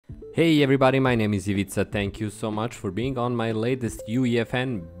Hey everybody, my name is Ivica. Thank you so much for being on my latest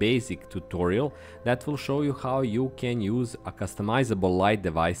UEFN basic tutorial that will show you how you can use a customizable light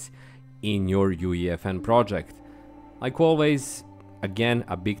device in your UEFN project. Like always, again,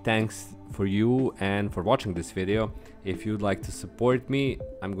 a big thanks for you and for watching this video. If you'd like to support me,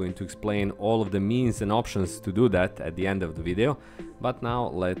 I'm going to explain all of the means and options to do that at the end of the video. But now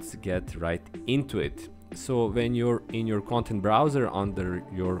let's get right into it. So when you're in your content browser under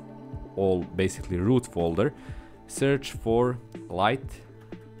your basically root folder, search for light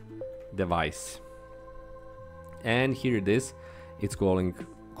device, and here it is. It's called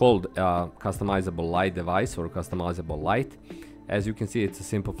customizable light device or customizable light. As you can see, it's a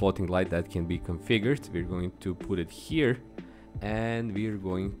simple floating light that can be configured. We're going to put it here and we're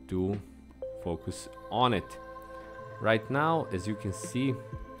going to focus on it. Right now, as you can see,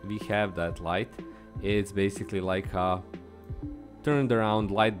 we have that light. It's basically like a turned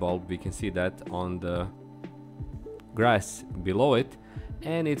around light bulb. We can see that on the grass below it,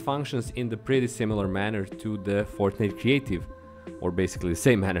 and it functions in the pretty similar manner to the Fortnite Creative, or basically the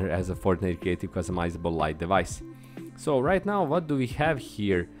same manner as a Fortnite Creative customizable light device. So right now, what do we have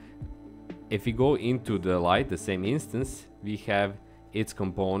here? If we go into the light, the same instance, we have its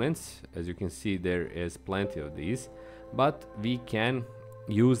components. As you can see, there is plenty of these, but we can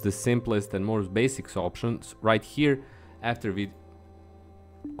use the simplest and most basic options right here. After we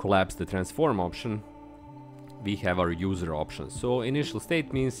collapse the transform option, we have our user options. So initial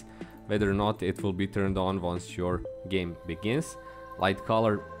state means whether or not it will be turned on once your game begins. Light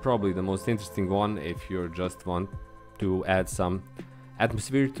color, probably the most interesting one if you just want to add some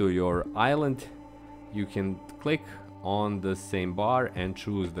atmosphere to your island. You can click on the same bar and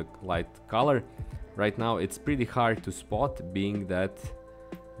choose the light color. Right now it's pretty hard to spot, being that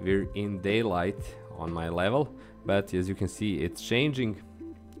we're in daylight on my level, but as you can see, it's changing.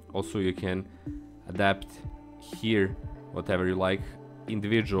 Also, you can adapt here whatever you like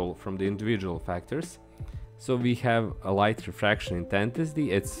from the individual factors. So we have a light refraction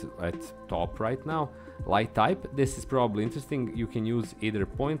intensity. It's at top right now. Light type, this is probably interesting. You can use either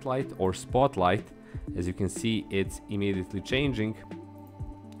point light or spotlight. As you can see, it's immediately changing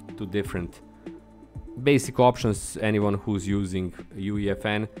to different basic options. Anyone who's using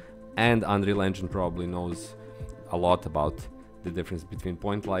UEFN and Unreal Engine probably knows a lot about the difference between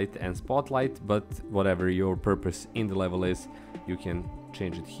point light and spotlight, but whatever your purpose in the level is, you can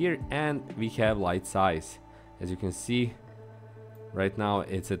change it here. And we have light size. As you can see, right now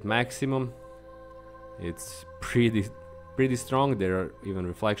it's at maximum. It's pretty strong. There are even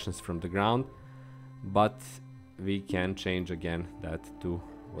reflections from the ground, but we can change again that to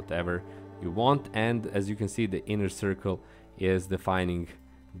whatever you want. And as you can see, the inner circle is defining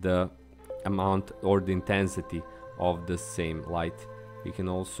the amount or the intensity of the same light. We can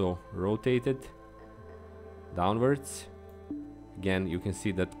also rotate it downwards. Again, you can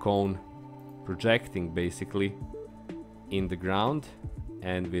see that cone projecting basically in the ground,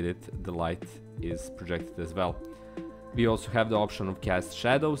 and with it the light is projected as well. We also have the option of cast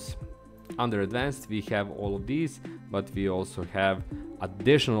shadows. Under advanced we have all of these, but we also have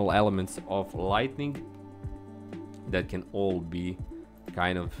additional elements of lighting that can all be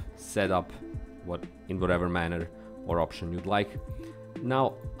kind of set up in whatever manner or option you'd like.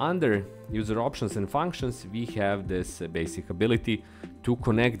 Now, under user options and functions, we have this basic ability to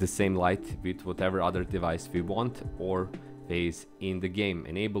connect the same light with whatever other device we want or phase in the game.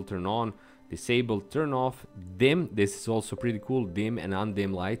 Enable, turn on, disable, turn off, dim. This is also pretty cool, dim and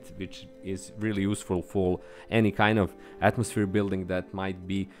undim light, which is really useful for any kind of atmosphere building that might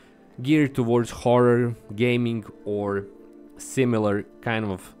be geared towards horror, gaming, or similar kind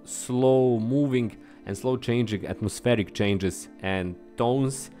of slow moving and slow changing atmospheric changes and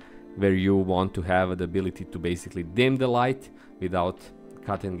tones, where you want to have the ability to basically dim the light without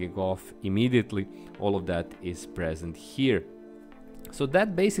cutting it off immediately. All of that is present here. So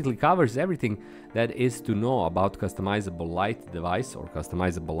that basically covers everything that is to know about customizable light device or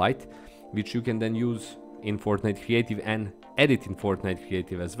customizable light, which you can then use in Fortnite Creative and edit in Fortnite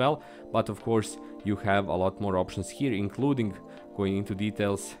Creative as well. But of course, you have a lot more options here, including going into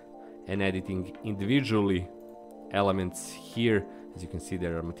details and editing individually elements here. As you can see,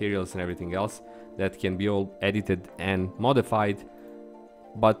 there are materials and everything else that can be all edited and modified.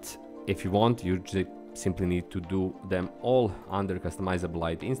 But if you want, you simply need to do them all under customizable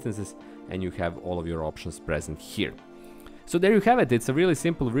light instances, and you have all of your options present here. So there you have it. It's a really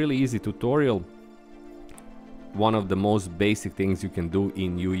simple, really easy tutorial. One of the most basic things you can do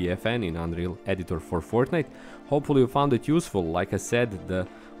in UEFN, in Unreal Editor for Fortnite. Hopefully you found it useful. Like I said, the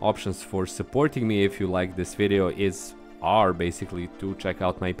options for supporting me if you like this video is are basically to check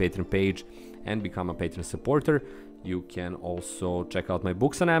out my Patreon page and become a Patreon supporter. You can also check out my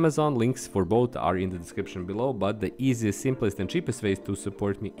books on Amazon. Links for both are in the description below, but the easiest, simplest and cheapest ways to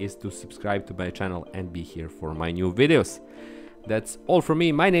support me is to subscribe to my channel and be here for my new videos. That's all from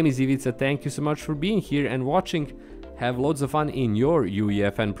me. My name is Ivica. Thank you so much for being here and watching. Have loads of fun in your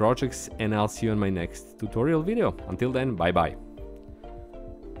UEFN projects, and I'll see you in my next tutorial video. Until then, bye bye.